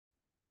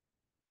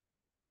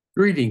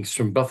Greetings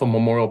from Bethel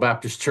Memorial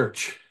Baptist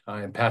Church.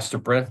 I am Pastor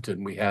Brent,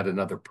 and we had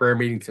another prayer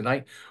meeting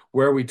tonight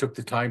where we took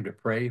the time to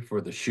pray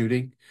for the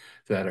shooting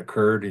that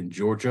occurred in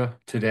Georgia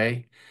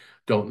today.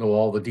 Don't know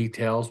all the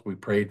details. We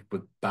prayed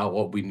about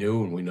what we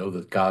knew, and we know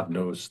that God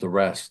knows the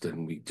rest,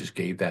 and we just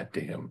gave that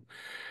to Him.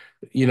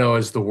 You know,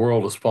 as the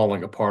world is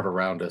falling apart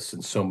around us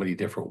in so many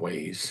different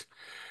ways,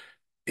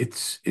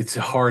 it's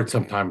hard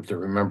sometimes to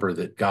remember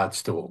that God's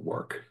still at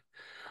work.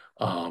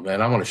 And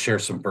I want to share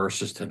some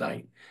verses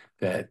tonight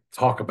that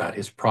talk about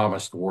his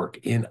promised work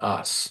in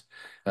us.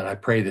 And I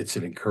pray that's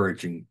an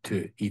encouraging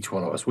to each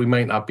one of us. We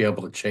might not be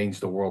able to change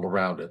the world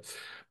around us,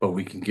 but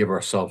we can give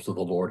ourselves to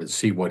the Lord and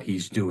see what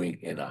he's doing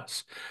in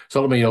us.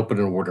 So let me open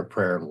in a word of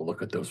prayer and we'll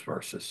look at those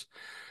verses.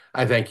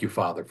 I thank you,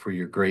 Father, for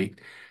your great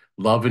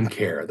love and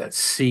care that's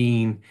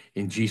seen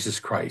in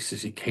Jesus Christ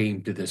as he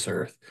came to this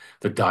earth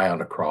to die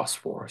on a cross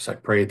for us. I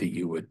pray that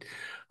you would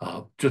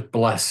just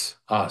bless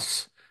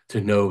us to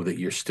know that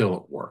you're still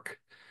at work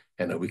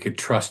and that we could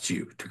trust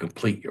you to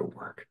complete your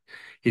work.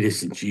 It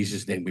is in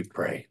Jesus' name we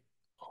pray.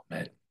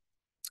 Amen.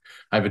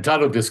 I've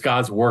entitled this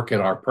God's Work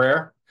in Our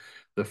Prayer.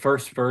 The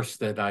first verse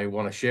that I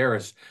want to share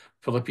is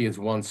Philippians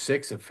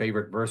 1:6, a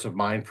favorite verse of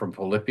mine from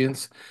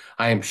Philippians.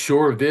 I am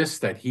sure of this,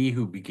 that he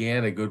who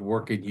began a good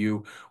work in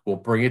you will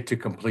bring it to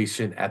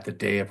completion at the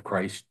day of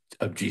Christ,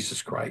 of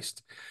Jesus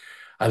Christ.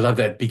 I love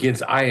that. It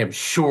begins, I am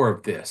sure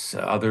of this.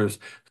 Others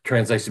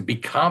translation, be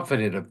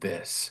confident of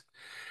this,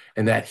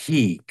 and that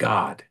he,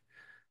 God,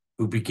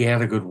 who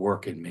began a good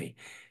work in me.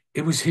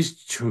 It was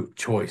his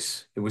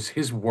choice. It was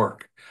his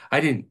work. I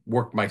didn't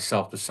work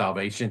myself to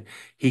salvation.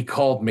 He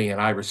called me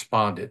and I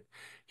responded.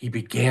 He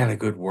began a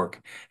good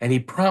work and he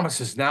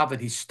promises now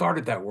that he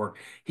started that work,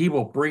 he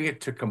will bring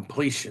it to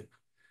completion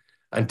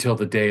until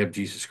the day of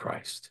Jesus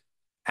Christ,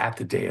 at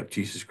the day of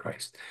Jesus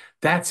Christ.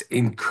 That's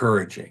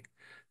encouraging.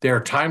 There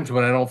are times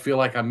when I don't feel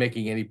like I'm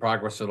making any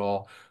progress at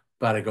all,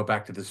 but I go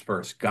back to this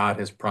verse. God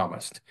has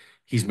promised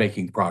he's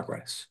making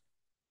progress.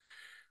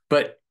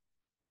 But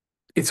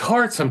it's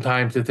hard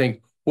sometimes to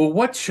think, well,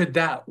 what should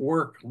that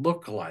work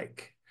look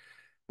like?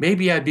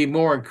 Maybe I'd be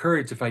more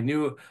encouraged if I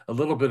knew a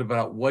little bit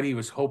about what he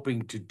was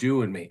hoping to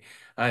do in me.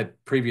 A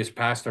previous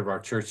pastor of our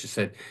church just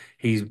said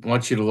he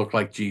wants you to look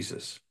like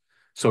Jesus.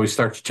 So he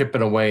starts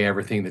chipping away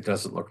everything that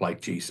doesn't look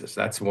like Jesus.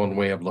 That's one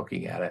way of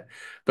looking at it.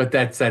 But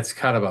that's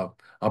kind of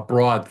a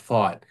broad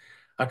thought.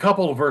 A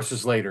couple of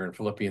verses later in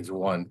Philippians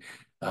 1,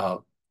 uh,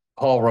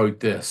 Paul wrote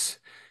this,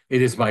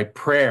 it is my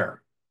prayer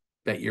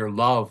that your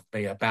love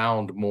may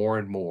abound more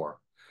and more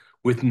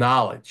with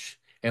knowledge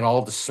and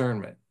all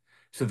discernment,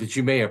 so that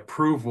you may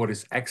approve what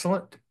is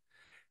excellent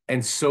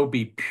and so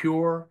be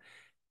pure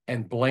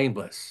and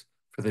blameless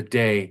for the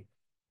day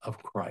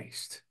of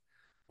Christ.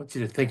 I want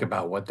you to think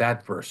about what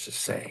that verse is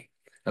saying.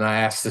 And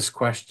I ask this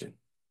question,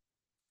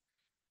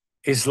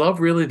 is love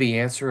really the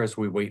answer as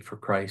we wait for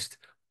Christ?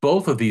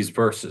 Both of these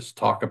verses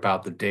talk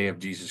about the day of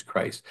Jesus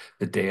Christ,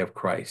 the day of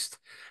Christ.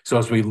 So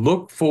as we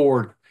look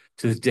forward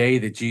to the day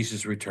that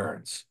Jesus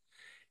returns,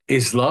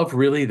 is love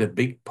really the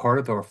big part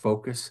of our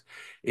focus?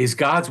 Is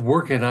God's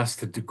work in us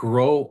to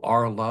grow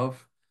our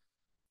love?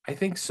 I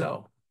think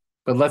so.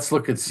 But let's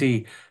look and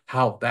see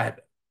how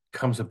that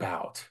comes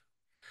about.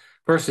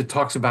 First, it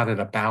talks about an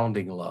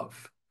abounding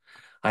love.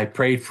 I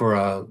prayed for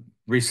a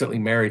recently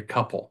married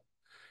couple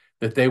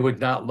that they would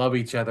not love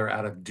each other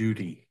out of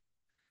duty,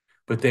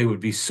 but they would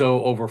be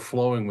so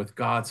overflowing with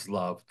God's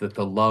love that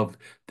the love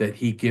that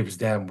he gives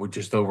them would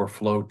just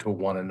overflow to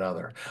one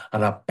another,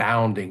 an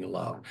abounding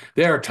love.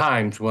 There are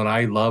times when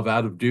I love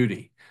out of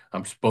duty.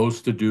 I'm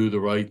supposed to do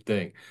the right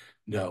thing.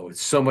 No,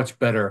 it's so much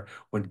better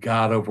when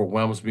God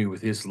overwhelms me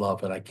with his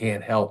love and I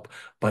can't help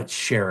but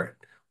share it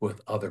with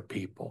other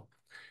people.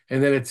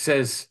 And then it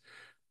says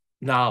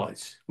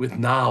knowledge, with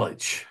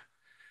knowledge.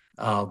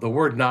 The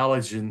word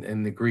knowledge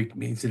in the Greek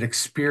means an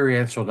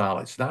experiential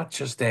knowledge, not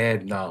just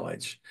add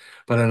knowledge,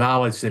 but a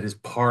knowledge that is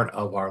part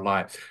of our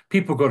life.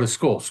 People go to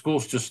school.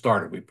 School's just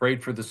started. We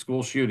prayed for the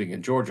school shooting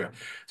in Georgia.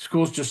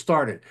 School's just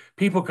started.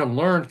 People can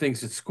learn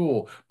things at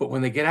school, but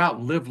when they get out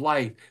and live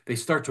life, they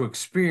start to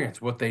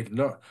experience what they've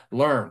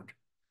learned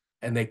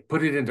and they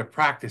put it into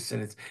practice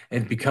and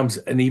it becomes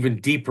an even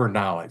deeper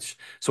knowledge.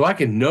 So I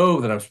can know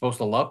that I'm supposed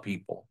to love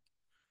people,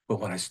 but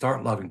when I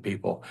start loving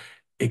people,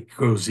 it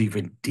goes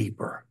even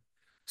deeper.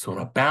 So an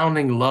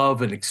abounding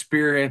love and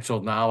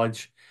experiential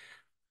knowledge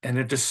and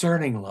a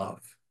discerning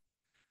love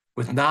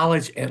with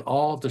knowledge and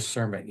all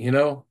discernment. You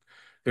know,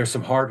 there's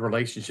some hard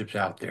relationships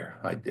out there.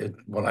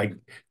 When I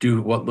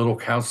do what little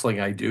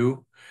counseling I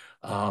do,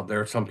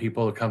 there are some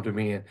people that come to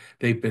me and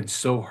they've been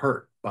so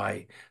hurt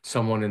by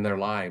someone in their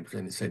lives.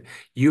 And they said,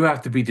 you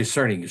have to be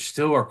discerning. You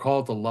still are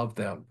called to love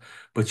them,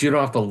 but you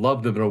don't have to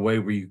love them in a way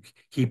where you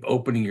keep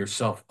opening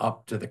yourself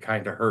up to the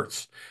kind of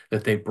hurts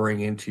that they bring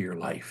into your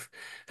life.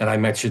 And I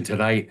mentioned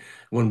tonight,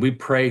 when we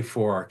pray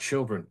for our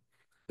children,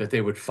 that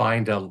they would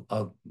find a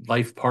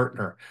life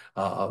partner,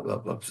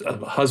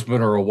 a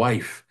husband or a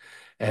wife.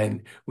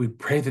 And we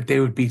pray that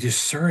they would be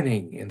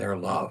discerning in their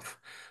love,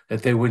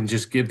 that they wouldn't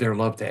just give their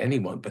love to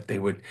anyone, but they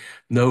would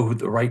know who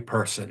the right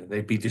person, and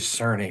they'd be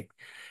discerning.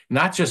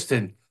 not just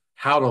in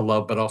how to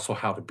love, but also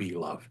how to be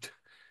loved.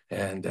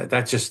 And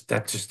that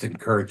just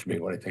encouraged me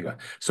when I think about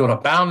it. So an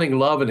abounding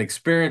love and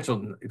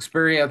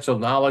experiential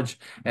knowledge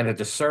and a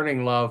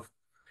discerning love,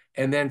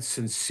 and then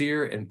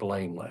sincere and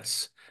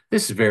blameless.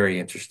 This is very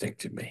interesting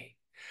to me.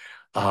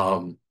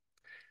 Um,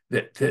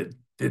 that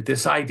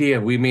this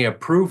idea we may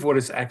approve what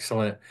is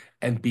excellent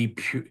and be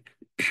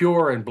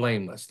pure and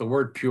blameless. The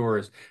word pure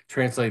is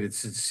translated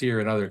sincere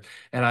and others.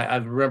 And I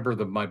remember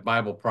my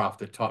Bible prof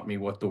that taught me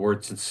what the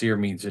word sincere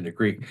means in the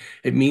Greek.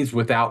 It means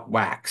without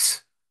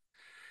wax.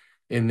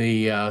 In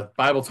the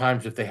Bible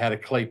times, if they had a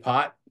clay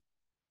pot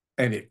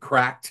and it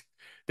cracked,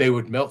 they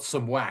would melt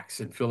some wax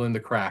and fill in the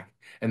crack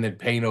and then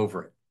paint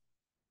over it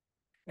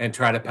and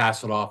try to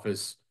pass it off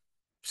as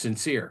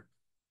sincere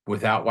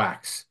without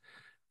wax.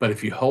 But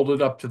if you hold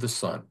it up to the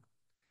sun,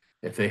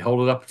 if they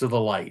hold it up to the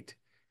light,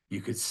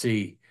 you could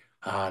see,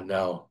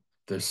 no,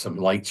 there's some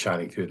light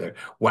shining through there.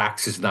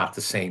 Wax is not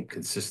the same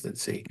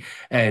consistency.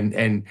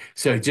 And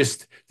so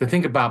just to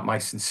think about my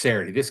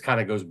sincerity, this kind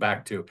of goes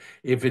back to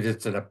if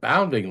it's an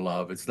abounding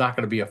love, it's not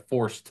going to be a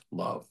forced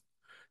love.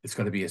 It's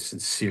going to be a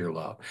sincere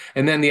love.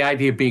 And then the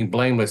idea of being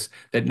blameless,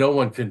 that no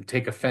one can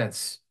take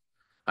offense.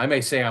 I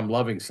may say I'm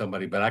loving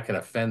somebody, but I can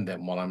offend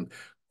them while I'm,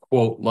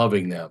 quote,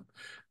 loving them.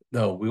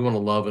 No, we want to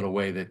love in a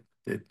way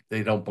that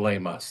they don't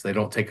blame us. They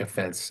don't take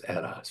offense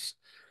at us.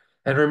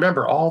 And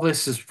remember, all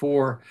this is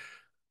for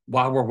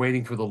while we're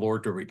waiting for the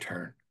Lord to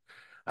return.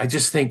 I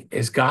just think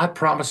as God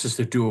promises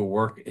to do a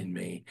work in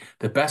me,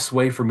 the best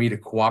way for me to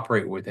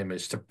cooperate with him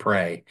is to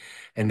pray.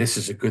 And this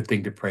is a good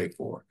thing to pray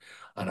for.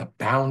 An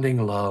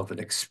abounding love, an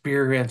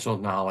experiential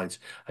knowledge,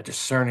 a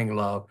discerning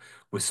love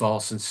with all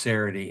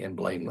sincerity and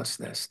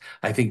blamelessness.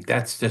 I think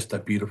that's just a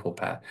beautiful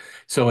path.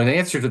 So in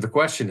answer to the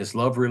question, is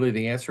love really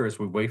the answer as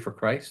we wait for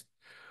Christ?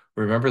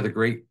 Remember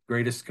the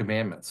greatest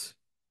commandments: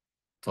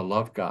 to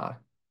love God,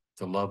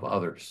 to love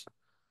others.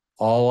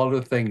 All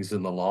other things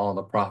in the law and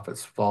the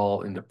prophets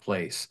fall into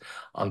place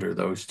under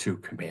those two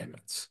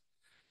commandments.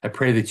 I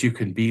pray that you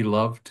can be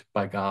loved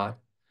by God,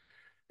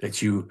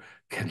 that you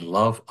can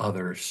love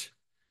others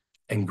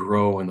and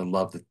grow in the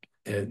love that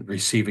and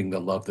receiving the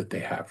love that they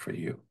have for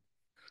you.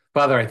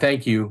 Father, I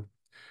thank you.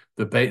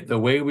 The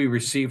way we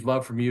receive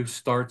love from you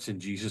starts in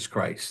Jesus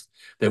Christ,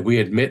 that we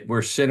admit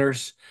we're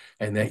sinners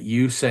and that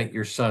you sent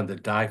your son to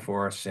die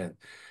for our sin.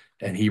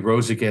 And he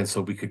rose again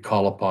so we could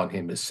call upon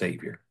him as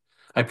Savior.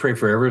 I pray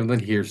for everyone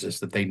that hears this,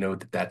 that they know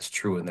that that's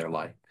true in their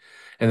life.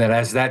 And that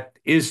as that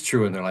is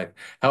true in their life,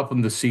 help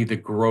them to see the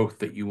growth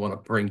that you want to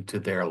bring to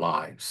their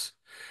lives.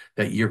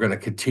 That you're going to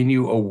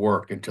continue a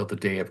work until the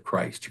day of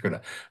Christ. You're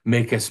going to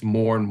make us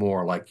more and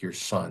more like your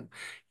son.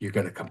 You're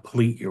going to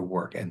complete your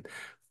work. And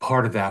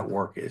part of that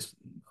work is,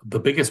 the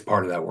biggest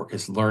part of that work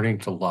is learning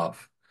to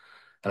love.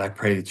 And I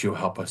pray that you'll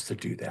help us to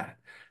do that.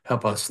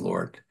 Help us,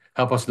 Lord.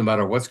 Help us no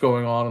matter what's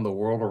going on in the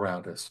world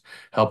around us.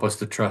 Help us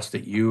to trust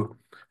that you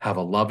have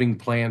a loving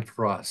plan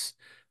for us.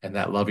 And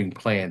that loving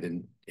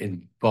plan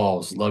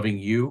involves loving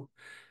you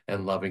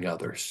and loving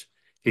others.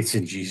 It's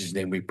in Jesus'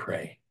 name we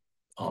pray.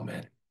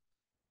 Amen.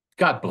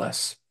 God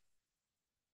bless.